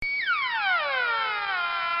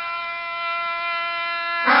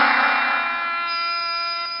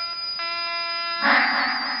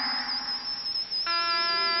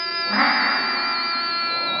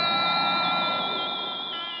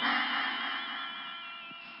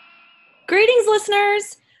Greetings,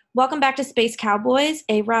 listeners. Welcome back to Space Cowboys,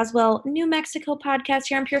 a Roswell, New Mexico podcast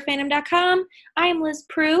here on PureFandom.com. I am Liz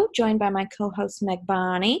Prue, joined by my co-host Meg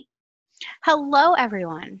Bonnie. Hello,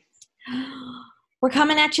 everyone. We're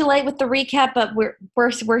coming at you late with the recap, but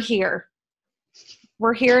we're here.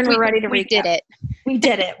 We're here and we're ready to recap. We did it. We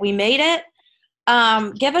did it. We made it.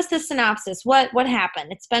 Give us the synopsis. What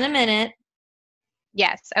happened? It's been a minute.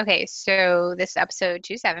 Yes. Okay. So this is episode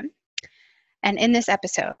 27. And in this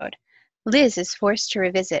episode, Liz is forced to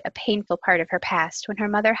revisit a painful part of her past when her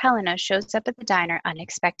mother Helena shows up at the diner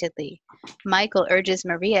unexpectedly. Michael urges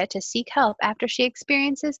Maria to seek help after she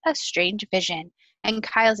experiences a strange vision, and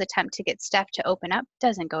Kyle's attempt to get Steph to open up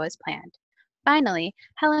doesn't go as planned. Finally,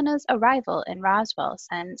 Helena's arrival in Roswell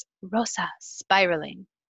sends Rosa spiraling.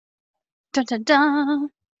 Dun dun dun!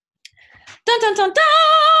 Dun dun dun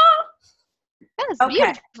dun! That is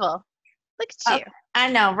beautiful. Look at you.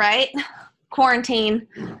 I know, right? Quarantine.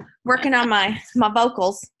 Working on my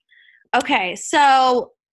vocals. Okay,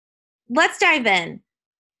 so let's dive in.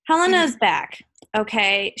 Helena's back.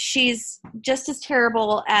 Okay, she's just as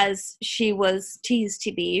terrible as she was teased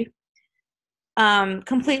to be.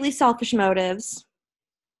 Completely selfish motives.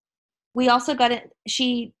 We also got it.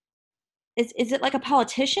 She is it like a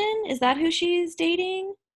politician? Is that who she's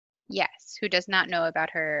dating? Yes, who does not know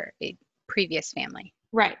about her previous family.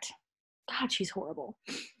 Right. God, she's horrible.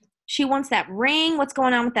 She wants that ring. What's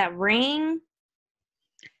going on with that ring?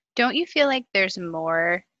 Don't you feel like there's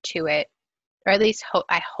more to it? Or at least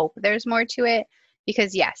I hope there's more to it.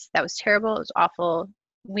 Because yes, that was terrible. It was awful.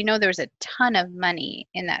 We know there was a ton of money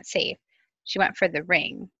in that safe. She went for the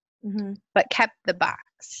ring, but kept the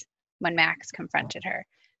box when Max confronted her.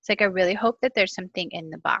 It's like, I really hope that there's something in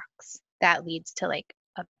the box that leads to like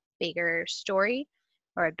a bigger story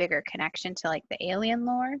or a bigger connection to like the alien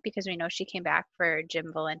lore, because we know she came back for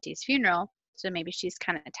Jim Valenti's funeral. So maybe she's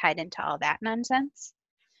kind of tied into all that nonsense.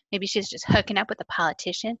 Maybe she's just hooking up with a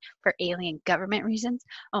politician for alien government reasons.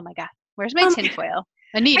 Oh my God, where's my tinfoil?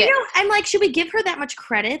 I need it. Know, I'm like, should we give her that much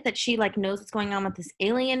credit that she like knows what's going on with this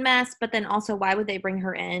alien mess? But then also, why would they bring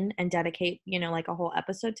her in and dedicate, like a whole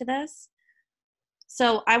episode to this?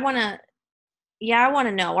 So I want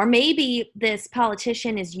to know. Or maybe this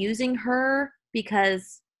politician is using her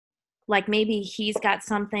because like maybe he's got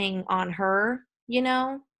something on her,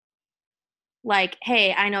 like,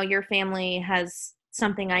 hey, I know your family has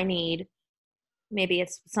something I need. Maybe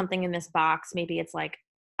it's something in this box. Maybe it's like,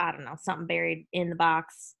 I don't know, something buried in the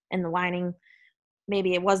box, in the lining.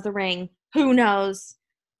 Maybe it was the ring. Who knows?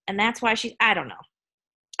 And that's why I don't know.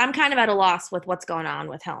 I'm kind of at a loss with what's going on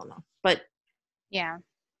with Helena, but. Yeah.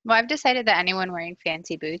 Well, I've decided that anyone wearing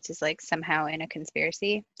fancy boots is like somehow in a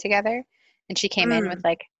conspiracy together. And she came in with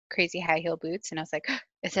like crazy high heel boots. And I was like,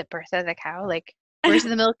 is it Bertha the cow? Like, where's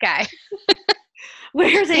the milk guy?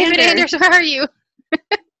 Where's David Anders? Where are you?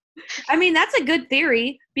 I mean, that's a good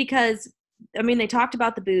theory because, I mean, they talked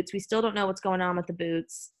about the boots. We still don't know what's going on with the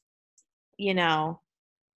boots,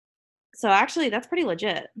 So actually, that's pretty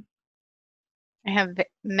legit. I have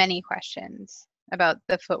many questions about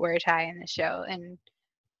the footwear tie in the show. And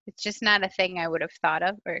it's just not a thing I would have thought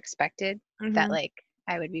of or expected that like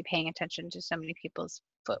I would be paying attention to so many people's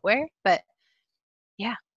footwear. But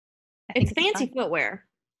yeah, I think it's fancy footwear.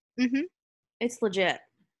 It's legit.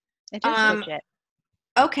 It is legit.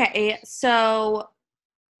 Okay, so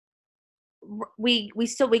we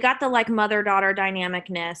got the like mother-daughter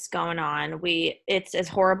dynamicness going on. It's as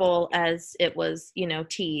horrible as it was,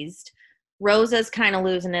 teased. Rosa's kind of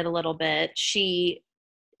losing it a little bit.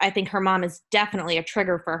 I think her mom is definitely a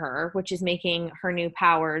trigger for her, which is making her new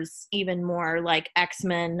powers even more like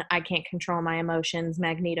X-Men, I can't control my emotions,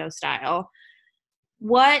 Magneto style.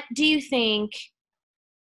 What do you think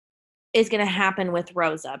is going to happen with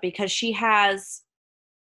Rosa? Because she's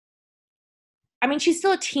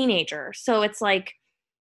still a teenager, so it's like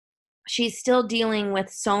she's still dealing with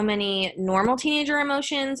so many normal teenager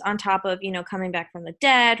emotions on top of, coming back from the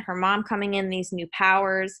dead, her mom coming in, these new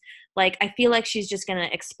powers. Like, I feel like she's just going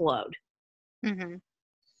to explode.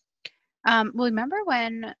 Well, remember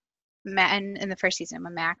when in the first season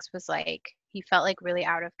when Max was like, he felt like really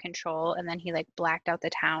out of control and then he like blacked out the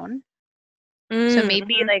town. So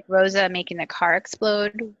maybe like Rosa making the car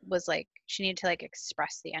explode was like, she needed to like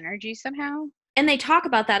express the energy somehow. And they talk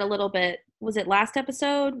about that a little bit. Was it last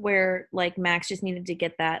episode where like Max just needed to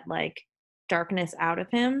get that like darkness out of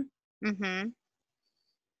him?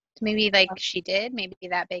 So maybe like she did, maybe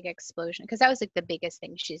that big explosion, because that was like the biggest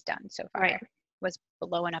thing she's done so far, was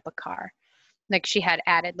blowing up a car. Like she had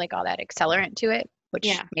added like all that accelerant to it, which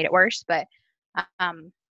made it worse. But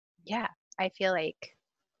yeah, I feel like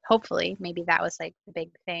hopefully maybe that was like the big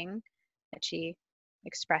thing that she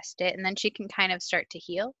expressed it, and then she can kind of start to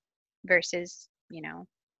heal versus,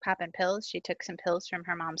 popping pills. She took some pills from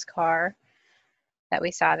her mom's car that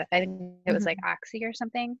we saw, that I think it was like Mhm. Oxy or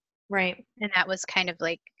something. Right. And that was kind of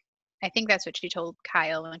like, I think that's what she told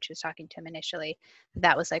Kyle when she was talking to him initially.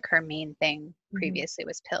 That was like her main thing Mhm. previously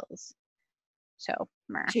was pills. So,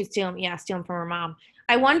 meh. She was stealing from her mom.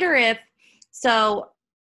 I wonder if, so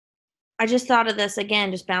I just thought of this again,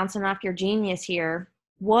 just bouncing off your genius here.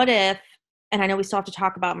 What if, and I know we still have to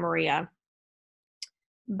talk about Maria,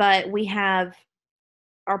 but we have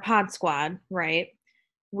our pod squad, right?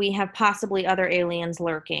 We have possibly other aliens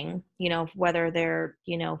lurking, whether they're,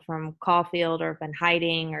 from Caulfield or have been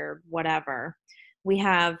hiding or whatever. We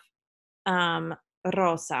have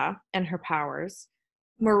Rosa and her powers,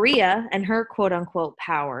 Maria and her quote unquote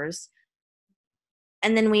powers.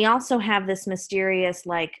 And then we also have this mysterious,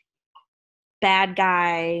 like, bad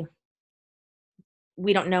guy.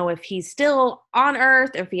 We don't know if he's still on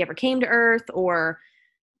Earth, or if he ever came to Earth, or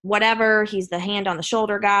whatever. He's the hand on the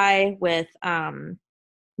shoulder guy with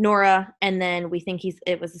Nora, and then we think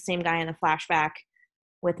it was the same guy in the flashback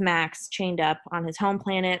with Max chained up on his home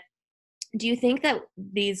planet. Do you think that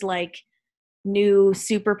these, like, new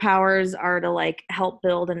superpowers are to, like, help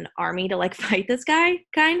build an army to, like, fight this guy,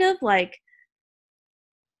 kind of like?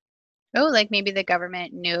 Oh, like maybe the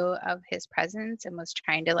government knew of his presence and was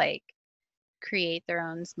trying to like create their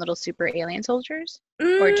own little super alien soldiers, or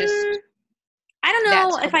mm, just I don't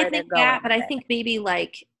know that's if I where they're think that, going but with I it. think maybe,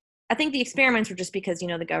 like, I think the experiments were just because,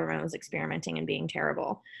 the government was experimenting and being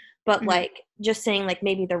terrible. But, Hmm. like, just saying, like,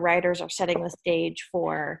 maybe the writers are setting the stage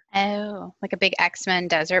for Oh, like a big X-Men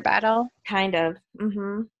desert battle. kind of, which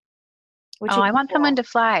Oh, would I be want someone cool. to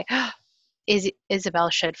fly. Isabel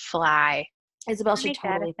should fly. Isabel should Make that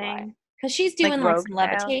a totally fly thing, because she's like doing, like, Rogue some style.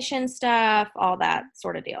 levitation stuff, all that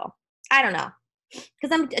sort of deal. I don't know,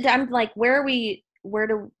 because I'm like, where are we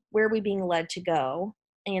being led to go?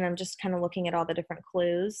 And I'm just kind of looking at all the different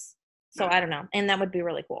clues. So I don't know, and that would be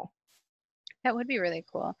really cool. That would be really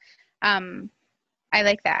cool. Um, I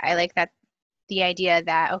like that. I like that the idea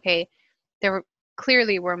that okay,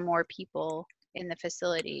 clearly were more people in the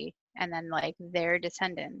facility, and then like their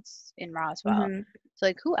descendants in Roswell. Hmm. So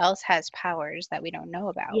like, who else has powers that we don't know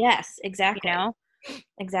about? Yes, You exactly. know,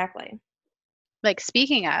 Exactly. like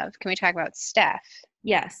speaking of, can we talk about Steph?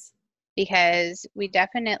 Yes. Because we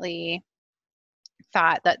definitely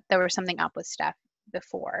thought that there was something up with Steph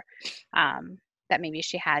before. Um, that maybe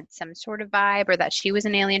she had some sort of vibe, or that she was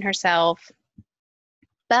an alien herself.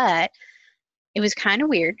 But it was kind of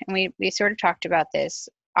weird, and we sort of talked about this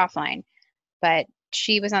offline. But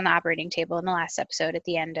she was on the operating table in the last episode at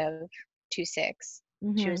the end of 2-6.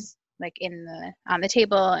 She Hmm. was like on the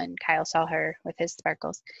table, and Kyle saw her with his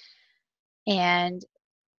sparkles. And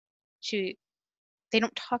she they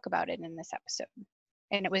don't talk about it in this episode.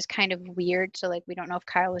 And it was kind of weird. So like we don't know if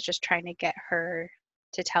Kyle was just trying to get her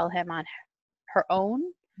to tell him on her own,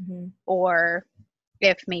 Hmm. or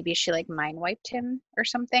if maybe she like mind wiped him or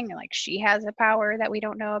something, and like she has a power that we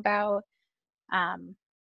don't know about. Um,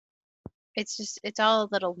 it's all a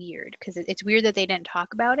little weird because it's weird that they didn't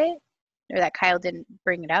talk about it, or that Kyle didn't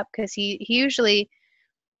bring it up, because he usually,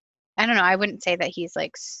 I don't know, I wouldn't say that he's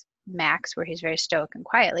like Max where he's very stoic and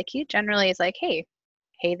quiet. Like he generally is like, hey,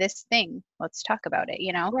 this thing, let's talk about it,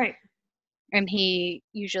 you know? Right. And he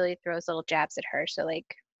usually throws little jabs at her. So like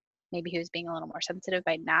maybe he was being a little more sensitive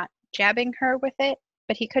by not jabbing her with it,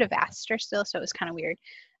 but he could have asked her still, so it was kind of weird.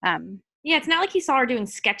 Um, Yeah, it's not like he saw her doing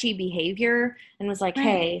sketchy behavior and was like, right.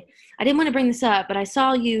 "Hey, I didn't want to bring this up, but I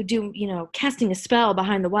saw you do, casting a spell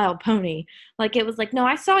behind the wild pony." Like, it was like, "No,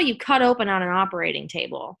 I saw you cut open on an operating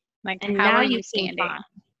table, Like, and how now are you you seem fine. standing?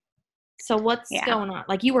 So what's Yeah. going on?"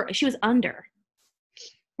 Like, she was under.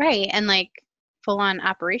 Right. And like full on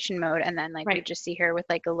operation mode. And then like we Right. just see her with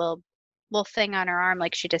like a little thing on her arm,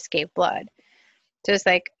 like she just gave blood. So it's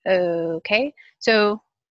like, okay. So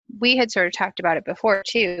we had sort of talked about it before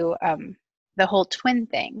too, the whole twin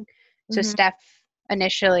thing. So Hmm. Steph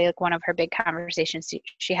initially, like one of her big conversations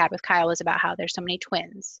she had with Kyle was about how there's so many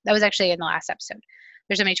twins. That was actually in the last episode.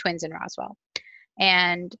 There's so many twins in Roswell.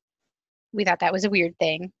 And we thought that was a weird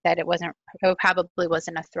thing, that it probably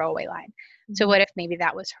wasn't a throwaway line. So Hmm. what if maybe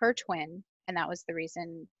that was her twin, and that was the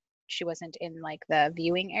reason she wasn't in like the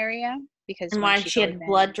viewing area? Because And when why she she goes had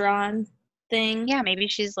blood in, drawn thing. yeah, maybe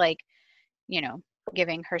she's like, you know,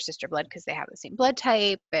 giving her sister blood because they have the same blood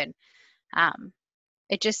type. And um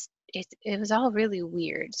it was all really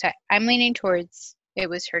weird. So I'm leaning towards it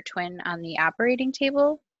was her twin on the operating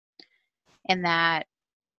table, and that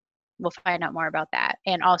we'll find out more about that.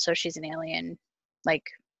 And also she's an alien. Like,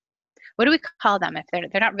 what do we call them if they're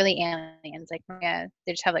not really aliens? Like, yeah,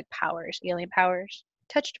 they just have like powers, alien powers.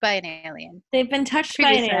 touched by an alien. They've been touched by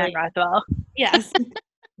an Previously on alien. Rothwell. Yes.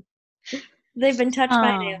 They've been touched by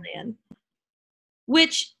an Oh. alien.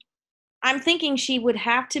 Which I'm thinking she would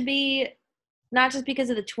have to be, not just because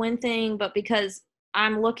of the twin thing, but because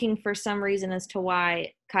I'm looking for some reason as to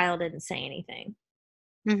why Kyle didn't say anything.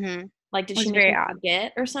 Mm-hmm. Like, did It she was make very him odd.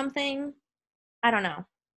 forget or something? I don't know.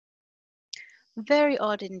 Very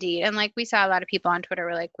odd indeed. And like we saw a lot of people on Twitter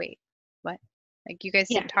were like, wait, what? Like you guys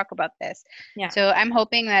Yeah. didn't talk about this. Yeah. So I'm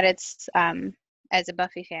hoping that it's as a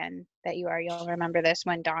Buffy fan that you are, you'll remember this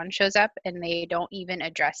when Dawn shows up and they don't even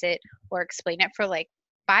address it or explain it for like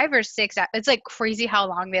 5 or 6. It's like crazy how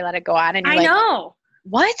long they let it go on and you're I like, know.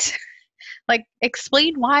 what? Like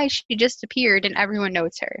explain why she just appeared and everyone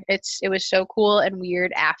knows her. It was so cool and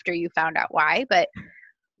weird after you found out why, but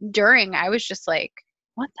during I was just like,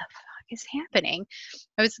 what the fuck is happening?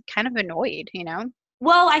 I was kind of annoyed, you know?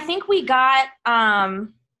 Well, I think we got,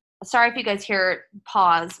 sorry if you guys hear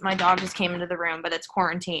pause. My dog just came into the room, but it's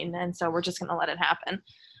quarantine, and so we're just going to let it happen.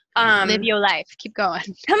 Live your life. Keep going.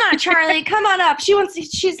 Come on, Charlie. Come on up.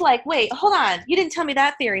 She's like, wait, hold on. You didn't tell me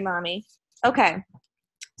that theory, Mommy. Okay.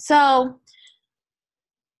 So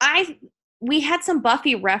we had some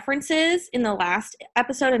Buffy references in the last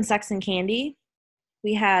episode in Sex and Candy.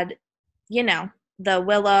 We had, the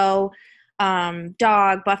Willow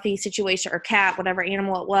dog, Buffy situation, or cat, whatever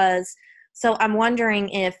animal it was. So I'm wondering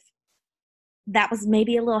if that was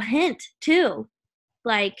maybe a little hint too.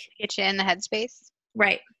 Like, Get you in the headspace.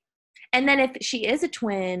 right. And then if she is a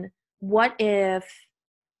twin, what if,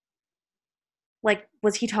 like,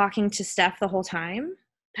 was he talking to Steph the whole time?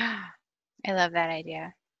 I love that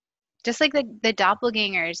idea. Just like the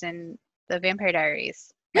doppelgangers in the Vampire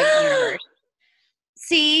Diaries like universe.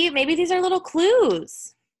 See, maybe these are little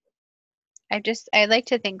clues. I like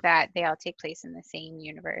to think that they all take place in the same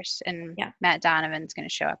universe and Yeah. Matt Donovan's going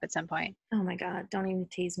to show up at some point. Oh my God, don't even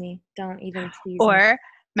tease me. Don't even tease me. Or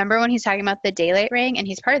remember when he's talking about the daylight ring and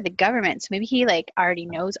he's part of the government, so maybe he like already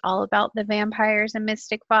knows all about the vampires in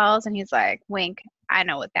Mystic Falls and he's like, wink, I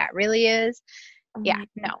know what that really is. Oh Yeah, my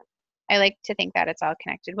no. God. I like to think that it's all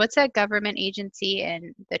connected. What's that government agency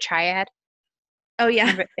in the Triad? Oh yeah.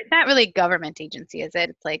 Remember, it's not really a government agency, is it?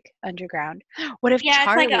 It's like underground. What if Yeah,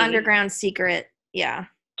 Charlie? it's like an underground secret. Yeah.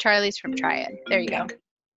 Charlie's from Triad. There you go.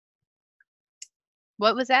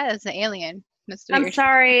 What was that? It's an alien. That's I'm weird.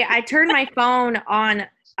 sorry. I turned my phone on.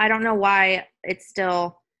 I don't know why it's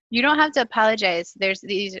still. You don't have to apologize. There's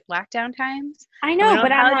these lockdown times. I and we know, don't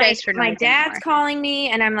but I'm like, apologize for my noise dad's anymore. calling me,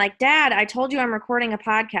 and I'm like, Dad, I told you I'm recording a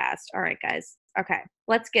podcast. All right, guys. Okay,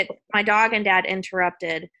 let's get my dog and dad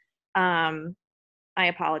interrupted. I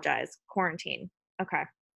apologize. Quarantine. Okay.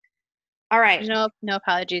 All right. There's no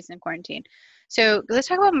apologies in quarantine. So let's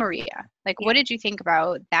talk about Maria. Like, what did you think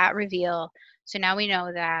about that reveal? So now we know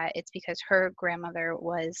that it's because her grandmother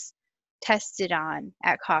was tested on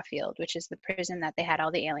at Caulfield, which is the prison that they had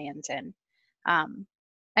all the aliens in.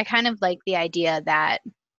 I kind of like the idea that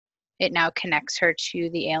it now connects her to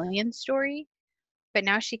the alien story, but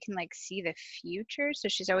now she can like see the future. So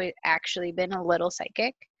she's always actually been a little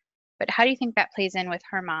psychic. But how do you think that plays in with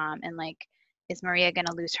her mom and like, is Maria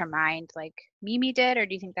gonna lose her mind like Mimi did, or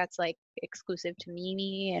do you think that's like exclusive to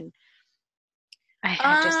Mimi? And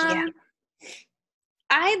yeah.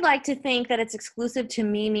 I'd like to think that it's exclusive to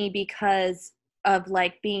Mimi because of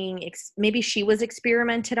like being maybe she was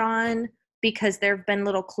experimented on, because there have been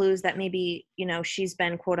little clues that maybe, she's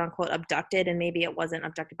been quote unquote abducted, and maybe it wasn't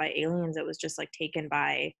abducted by aliens, it was just like taken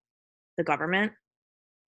by the government.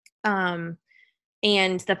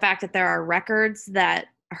 And the fact that there are records that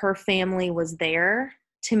her family was there,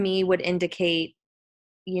 to me would indicate,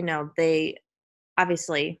 they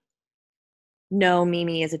obviously know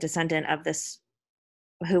Mimi is a descendant of this,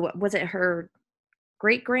 who was it, her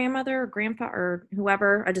great grandmother or grandfather or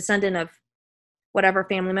whoever, a descendant of whatever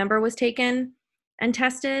family member was taken and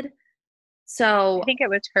tested. So I think it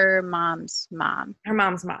was her mom's mom. Her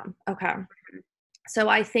mom's mom. Okay. So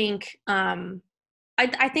I think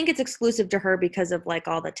I think it's exclusive to her because of like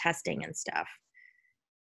all the testing and stuff.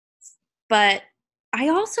 But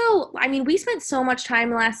we spent so much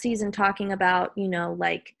time last season talking about,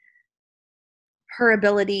 like her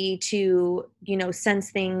ability to, sense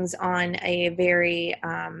things on a very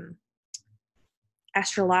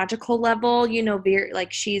astrological level, very,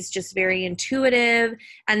 like, she's just very intuitive,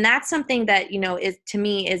 and that's something that, is, to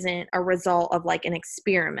me, isn't a result of like an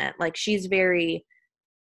experiment. Like, she's very,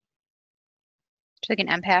 She's like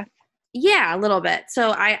an empath. yeah, a little bit.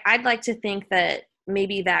 So I'd like to think that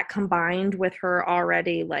maybe that combined with her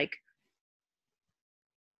already like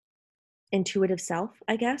intuitive self,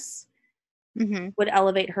 I guess, Mm-hmm. would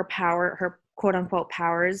elevate her power, her quote unquote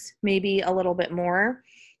powers maybe a little bit more.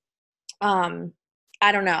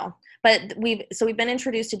 I don't know. But we've been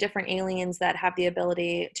introduced to different aliens that have the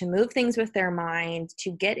ability to move things with their mind,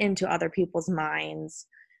 to get into other people's minds,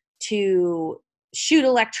 to shoot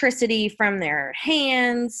electricity from their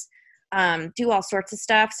hands, do all sorts of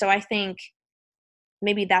stuff. So I think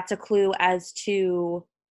maybe that's a clue as to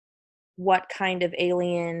what kind of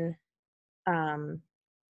alien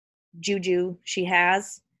juju she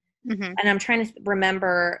has. Mm-hmm. And I'm trying to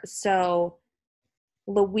remember. So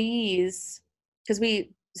Louise, because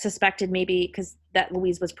we suspected maybe because that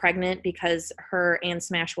Louise was pregnant because her and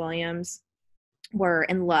Smash Williams were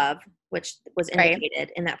in love, which was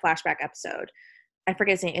indicated in that flashback episode. I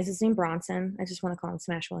forget his name. Is his name Bronson? I just want to call him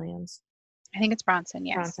Smash Williams. I think it's Bronson,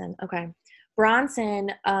 yes. Bronson, okay.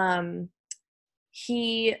 Bronson,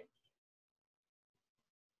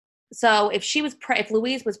 so if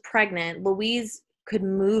Louise was pregnant, Louise could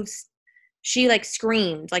move. She like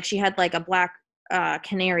screamed, like she had like a black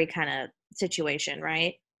canary kind of situation,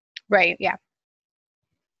 right? Right, yeah.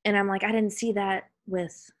 And I'm like, I didn't see that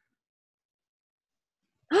with.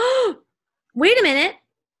 Wait a minute.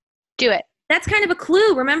 Do it. That's kind of a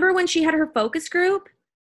clue. Remember when she had her focus group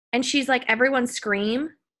and she's like, everyone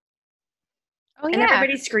scream? Oh, yeah. And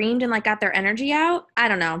everybody screamed and like got their energy out? I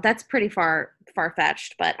don't know. That's pretty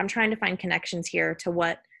far-fetched, but I'm trying to find connections here to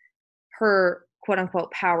what her quote-unquote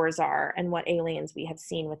powers are and what aliens we have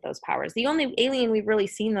seen with those powers. The only alien we've really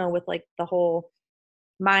seen, though, with like the whole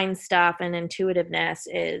mind stuff and intuitiveness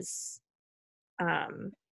is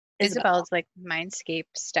Isabel's like mindscape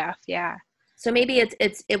stuff, yeah. So maybe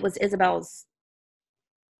it was Isabel's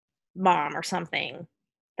mom or something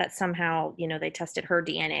that somehow, they tested her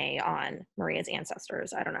DNA on Maria's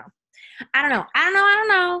ancestors. I don't know.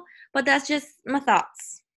 But that's just my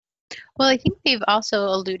thoughts. Well, I think they've also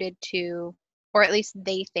alluded to, or at least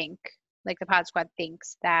they think, like the Pod Squad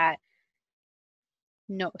thinks that,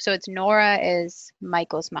 no, so it's Nora is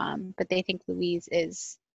Michael's mom, but they think Louise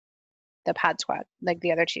is the Pod Squad, like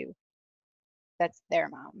the other two. That's their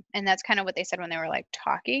mom. And that's kind of what they said when they were like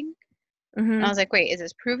talking. Mm-hmm. And I was like, wait, is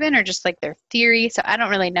this proven or just like their theory? So I don't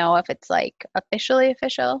really know if it's like officially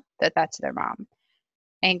official that that's their mom.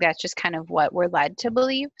 I think that's just kind of what we're led to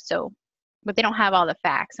believe. So, but they don't have all the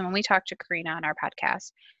facts. And when we talked to Karina on our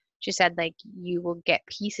podcast, she said like you will get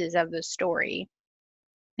pieces of the story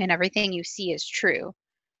and everything you see is true,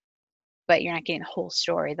 but you're not getting the whole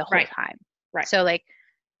story the whole time. Right. So like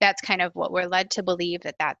that's kind of what we're led to believe,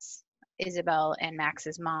 that that's Isabel and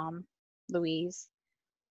Max's mom, Louise,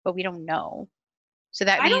 but we don't know. So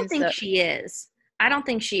that means I don't think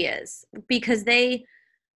she is because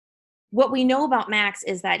what we know about Max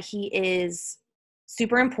is that he is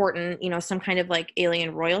super important, some kind of like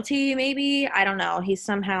alien royalty, maybe. I don't know. He's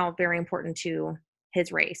somehow very important to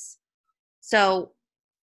his race. So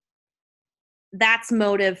that's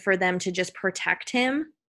motive for them to just protect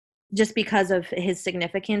him just because of his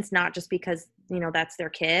significance, not just because, that's their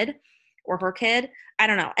kid or her kid. I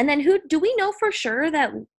don't know. And then do we know for sure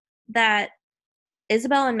that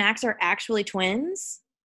Isabel and Max are actually twins?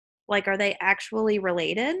 Like, are they actually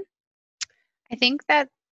related? I think that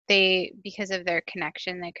because of their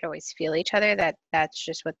connection, they could always feel each other. That's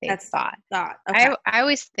just what they thought. Okay. I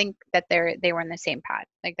always think that they were in the same pod.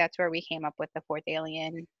 Like that's where we came up with the fourth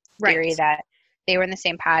alien theory, that they were in the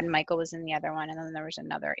same pod and Michael was in the other one, and then there was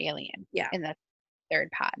another alien in the third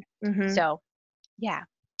pod. Mm-hmm. So, yeah,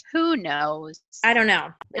 who knows? I don't know.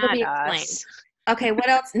 It'll be explained. Okay, what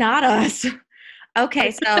else? Not us.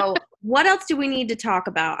 Okay, so what else do we need to talk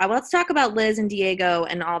about? Let's talk about Liz and Diego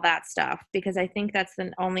and all that stuff, because I think that's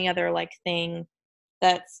the only other like thing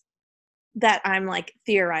that I'm like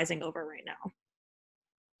theorizing over right now.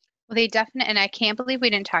 Well, they definitely, and I can't believe we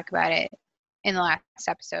didn't talk about it in the last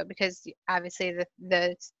episode, because obviously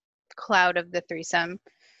the cloud of the threesome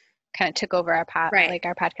kind of took over our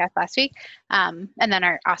our podcast last week, and then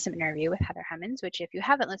our awesome interview with Heather Hemmons, which if you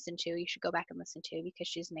haven't listened to, you should go back and listen to, because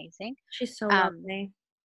she's amazing. She's so lovely.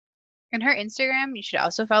 And her Instagram, you should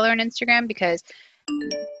also follow her on Instagram, because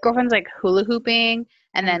girlfriend's like hula hooping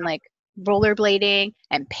and then like rollerblading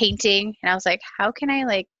and painting, and I was like, how can I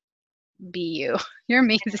like be you? You're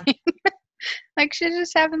amazing. Like she's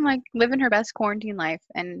just living her best quarantine life,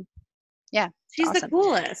 and yeah, she's awesome. The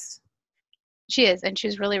coolest. She is, and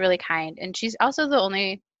she's really, really kind. And she's also the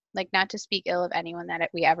only, like, not to speak ill of anyone that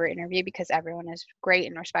we ever interview, because everyone is great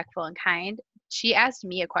and respectful and kind. She asked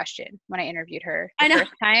me a question when I interviewed her the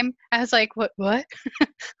first time. I was like, what? I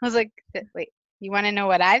was like, wait, you want to know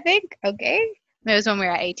what I think? Okay. It was when we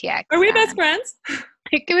were at ATX. Are we best friends?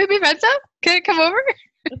 Can we be friends up? Can I come over?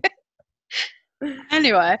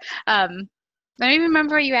 Anyway, I don't even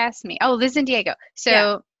remember what you asked me. Oh, Liz and Diego. Yeah.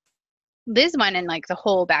 So Liz went in like the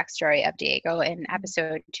whole backstory of Diego in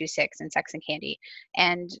episode 26 in Sex and Candy,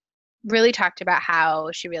 and really talked about how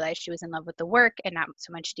she realized she was in love with the work and not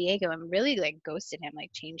so much Diego, and really like ghosted him, like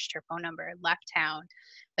changed her phone number, left town.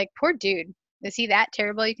 Like, poor dude. Is he that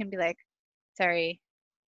terrible? You can be like, sorry,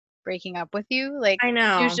 breaking up with you. Like, I she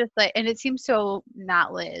was know. just like, and it seems so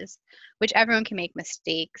not Liz, which everyone can make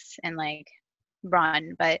mistakes and like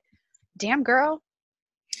run, but damn girl,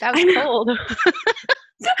 that was I know. cold.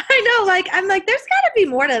 I know. Like, I'm like, there's got to be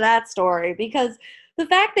more to that story because the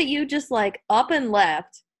fact that you just like up and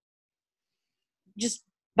left, just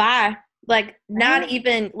bye, like not Right?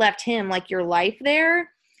 even left him like your life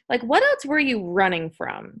there. Like, what else were you running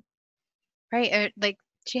from? Right. Like,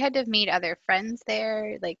 she had to have made other friends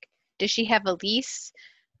there. Like, does she have a lease?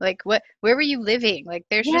 Like, where were you living? Like,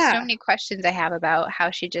 there's just so Yeah. many questions I have about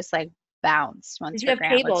how she just like bounced Did once you her have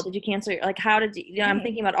grant cable? was, Did you cancel your, like, how did you know, I'm right.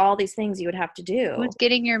 thinking about all these things you would have to do. Who's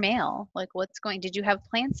getting your mail? Like, did you have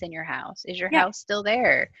plants in your house? Is your Yeah, house still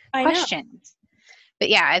there? I know. Questions. But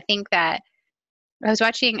yeah, I think that I was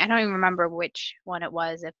watching, I don't even remember which one it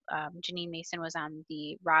was, if Janine Mason was on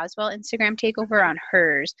the Roswell Instagram takeover on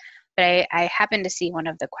hers, but I happened to see one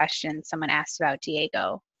of the questions someone asked about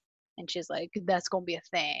Diego, and she's like, that's going to be a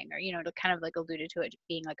thing, or, to kind of like alluded to it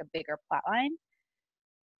being like a bigger plot line.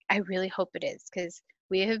 I really hope it is, because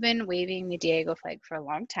we have been waving the Diego flag for a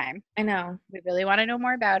long time. I know. We really want to know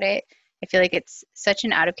more about it. I feel like it's such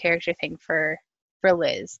an out of character thing for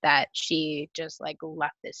Liz that she just like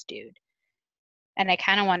left this dude. And I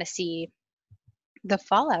kind of want to see the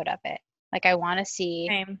fallout of it. Like, I want to see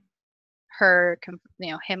Same. her,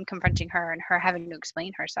 him confronting her and her having to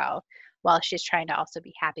explain herself while she's trying to also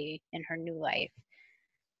be happy in her new life.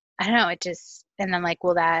 I don't know. It just, and then like,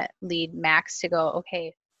 will that lead Max to go,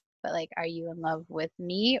 okay, but like, are you in love with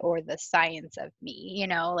me or the science of me?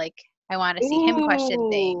 Like, I want to see him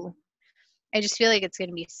question things. Ooh. I just feel like it's going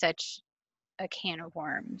to be such a can of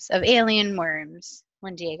worms, of alien worms,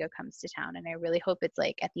 when Diego comes to town. And I really hope it's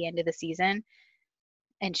like at the end of the season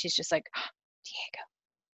and she's just like, oh,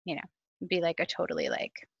 Diego, be like a totally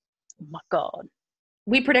like, oh my God.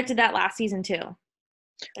 We predicted that last season too.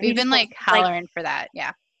 He We've just been goes like like, hollering for that.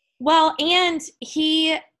 Yeah. well, and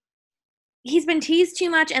he's been teased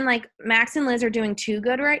too much, and like Max and Liz are doing too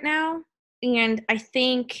good right now. And I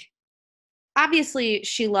think obviously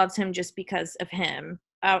she loves him just because of him,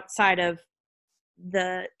 outside of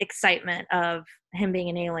the excitement of him being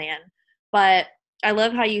an alien. But I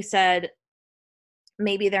love how you said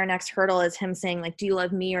maybe their next hurdle is him saying like, do you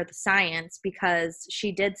love me or the science? Because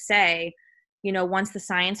she did say, once the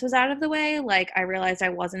science was out of the way, like I realized I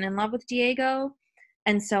wasn't in love with Diego.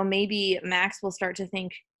 And so maybe Max will start to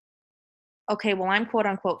think, okay, well, I'm quote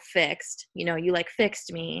unquote fixed. You like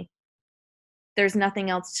fixed me. There's nothing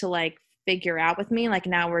else to like figure out with me. Like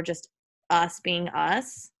now we're just us being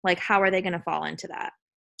us. Like, how are they going to fall into that?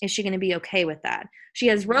 Is she going to be okay with that? She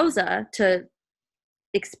has Rosa to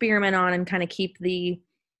experiment on and kind of keep the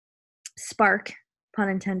spark, pun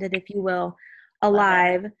intended, if you will,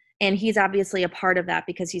 alive. And he's obviously a part of that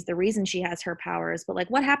because he's the reason she has her powers. But like,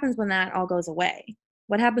 what happens when that all goes away?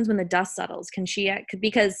 What happens when the dust settles? Can she,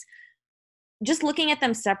 because just looking at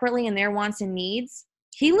them separately and their wants and needs,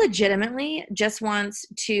 he legitimately just wants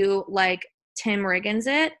to like Tim Riggins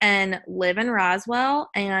it and live in Roswell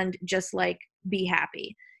and just like be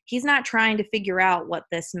happy. He's not trying to figure out what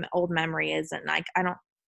this old memory is. And like,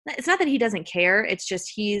 it's not that he doesn't care. It's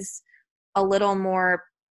just he's a little more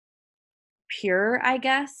pure, I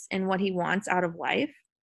guess, in what he wants out of life.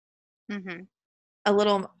 Mm-hmm. A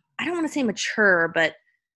little, I don't want to say mature, but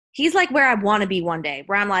he's like where I want to be one day,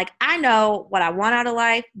 where I'm like, I know what I want out of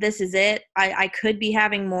life. This is it. I could be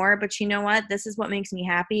having more, but you know what? This is what makes me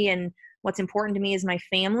happy. And what's important to me is my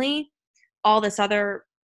family. All this other,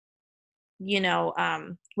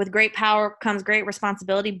 with great power comes great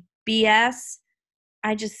responsibility BS.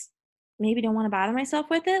 I just maybe don't want to bother myself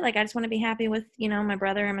with it. Like, I just want to be happy with, my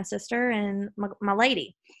brother and my sister and my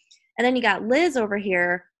lady. And then you got Liz over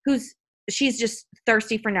here, she's just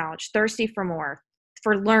thirsty for knowledge, thirsty for more,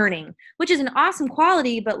 for learning, which is an awesome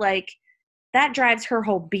quality, but like that drives her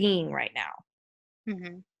whole being right now.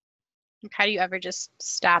 Mm-hmm. How do you ever just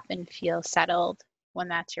stop and feel settled when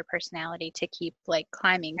that's your personality to keep like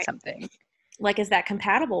climbing something? Like, is that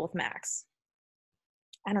compatible with Max?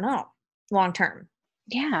 I don't know. Long term.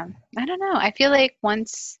 Yeah, I don't know. I feel like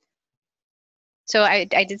so I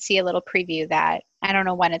did see a little preview that I don't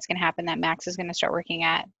know when it's going to happen that Max is going to start working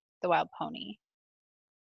at the Wild Pony,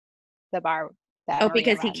 the bar that Oh, Maria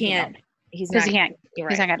because he runs, can't. He's because not. he can't, You're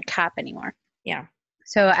he's not right. going to cop anymore. Yeah.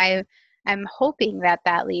 So I'm hoping that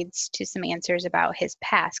that leads to some answers about his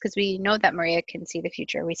past, because we know that Maria can see the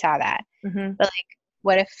future. We saw that. Mm-hmm. But like,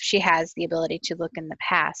 what if she has the ability to look in the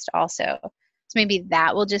past also? So maybe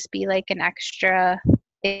that will just be like an extra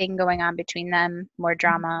thing going on between them, more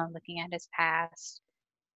drama, looking at his past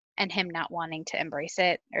and him not wanting to embrace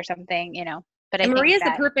it or something, you know. But I And think Maria's the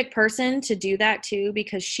that, perfect person to do that too,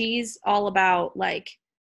 because she's all about like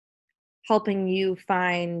helping you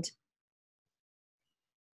find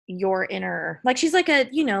your inner, like she's like a,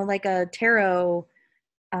 you know, like a tarot,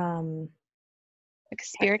 like a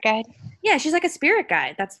spirit guide. yeah, she's like a spirit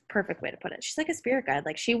guide. That's the perfect way to put it. She's like a spirit guide.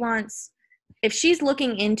 Like she wants, if she's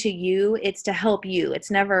looking into you, it's to help you.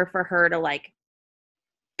 It's never for her to like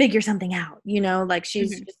figure something out, you know, like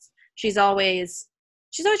Mm-hmm. she's always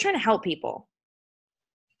trying to help people.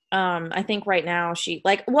 I think right now she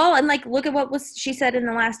like, well, and like look at what was she said in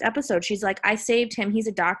the last episode. She's like, I saved him. He's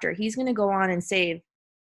a doctor. He's going to go on and save,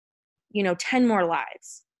 you know, 10 more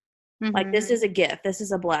lives. Like Mm-hmm. this is a gift. This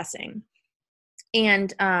is a blessing.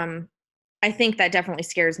 And I think that definitely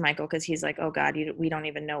scares Michael because he's like, oh God, we don't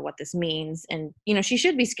even know what this means. And, you know, she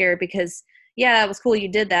should be scared because, yeah, that was cool. You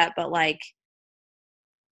did that. But like,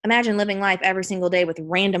 imagine living life every single day with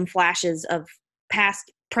random flashes of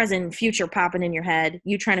past, present, future popping in your head,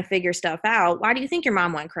 you trying to figure stuff out. Why do you think your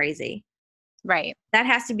mom went crazy? Right. That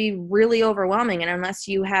has to be really overwhelming. And unless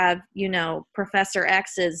you have, you know, Professor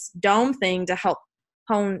X's dome thing to help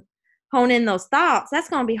hone in those thoughts, that's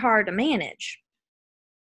going to be hard to manage.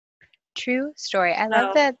 True story. I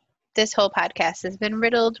love So that this whole podcast has been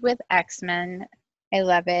riddled with X-Men. I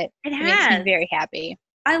love it. it It makes me has. very happy.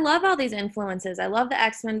 I love all these influences. I love the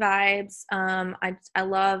X-Men vibes. I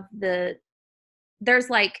love there's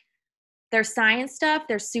like there's science stuff,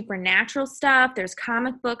 there's supernatural stuff, there's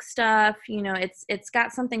comic book stuff. You know, it's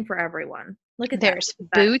got something for everyone. Look at that. There's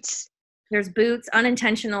Boots. There's Boots.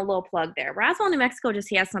 Unintentional little plug there. Roswell, New Mexico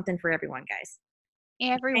just has something for everyone, guys.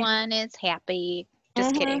 Everyone is happy.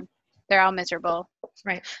 Just Mm-hmm. kidding. They're all miserable.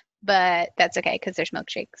 Right. But that's okay because there's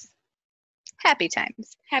milkshakes. Happy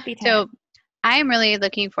times. Happy time. So I am really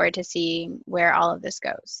looking forward to seeing where all of this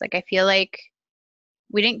goes. Like, I feel like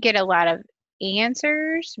we didn't get a lot of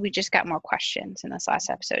answers. We just got more questions in this last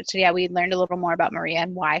episode. So yeah, we learned a little more about Maria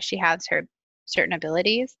and why she has her certain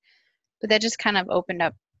abilities. But that just kind of opened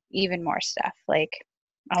up even more stuff. Like,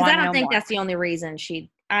 I want to know don't think more. that's the only reason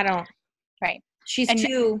I don't. Right. She's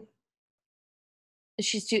too,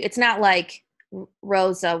 it's not like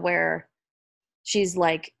Rosa where she's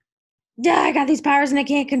like, yeah, I got these powers and I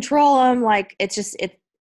can't control them. Like, it's just,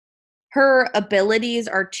 her abilities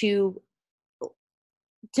are too,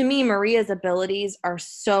 to me, Maria's abilities are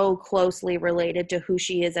so closely related to who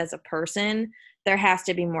she is as a person. There has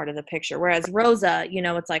to be more to the picture. Whereas Rosa, you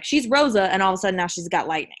know, it's like she's Rosa and all of a sudden now she's got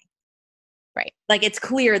lightning. Right. Like, it's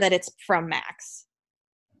clear that it's from Max.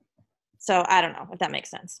 So I don't know if that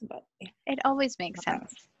makes sense, but it always makes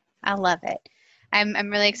sense. I love it.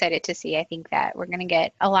 I'm really excited to see. I think that we're gonna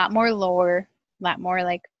get a lot more lore, a lot more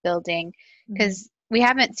like building, because we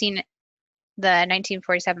haven't seen the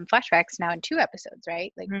 1947 flashbacks now in 2 episodes,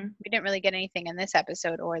 right? Like we didn't really get anything in this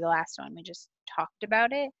episode or the last one. We just talked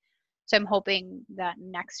about it. So I'm hoping that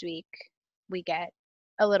next week we get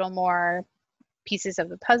a little more pieces of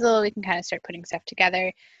the puzzle. We can kind of start putting stuff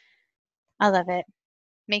together. I love it.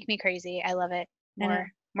 Make me crazy. I love it.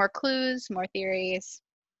 More clues, more theories.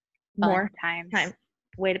 More time.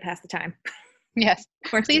 Way to pass the time. Yes.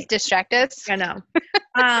 Please distract us. I know.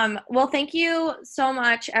 Well, thank you so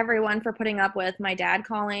much, everyone, for putting up with my dad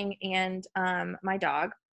calling and my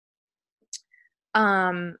dog.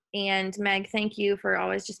 And Meg, thank you for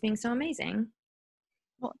always just being so amazing.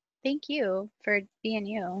 Well, thank you for being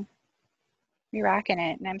you. You're rocking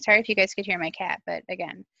it. And I'm sorry if you guys could hear my cat, but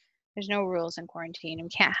again, there's no rules in quarantine and we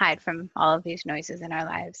can't hide from all of these noises in our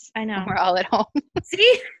lives. I know. We're all at home.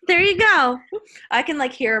 See, there you go. I can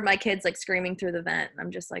like hear my kids like screaming through the vent.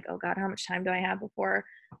 I'm just like, oh God, how much time do I have before,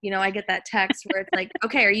 you know, I get that text where it's like,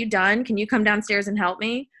 okay, are you done? Can you come downstairs and help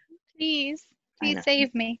me? Please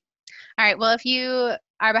save me. All right. Well, if you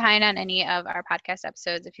are behind on any of our podcast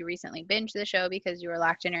episodes, if you recently binged the show because you were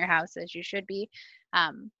locked in your house as you should be,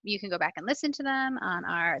 you can go back and listen to them on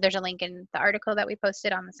there's a link in the article that we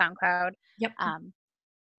posted on the SoundCloud. Yep.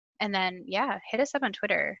 And then, yeah, hit us up on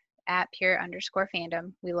Twitter at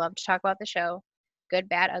 @pure_fandom. We love to talk about the show. Good,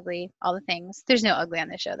 bad, ugly, all the things. There's no ugly on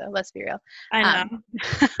this show, though. Let's be real. I know.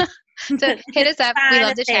 So hit us up. We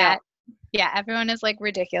love to chat. Yeah, everyone is like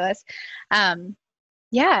ridiculous.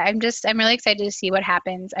 Yeah, I'm really excited to see what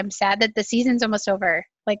happens. I'm sad that the season's almost over.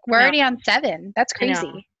 Like, we're already on 7. That's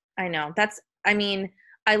crazy. I know.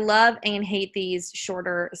 I love and hate these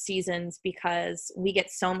shorter seasons because we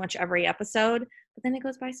get so much every episode, but then it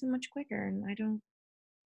goes by so much quicker, and I don't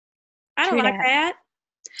True like that. that.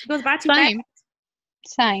 It goes by It's too fast. fine.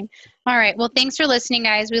 It's fine. All right. Well, thanks for listening,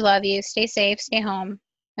 guys. We love you. Stay safe, stay home,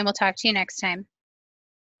 and we'll talk to you next time.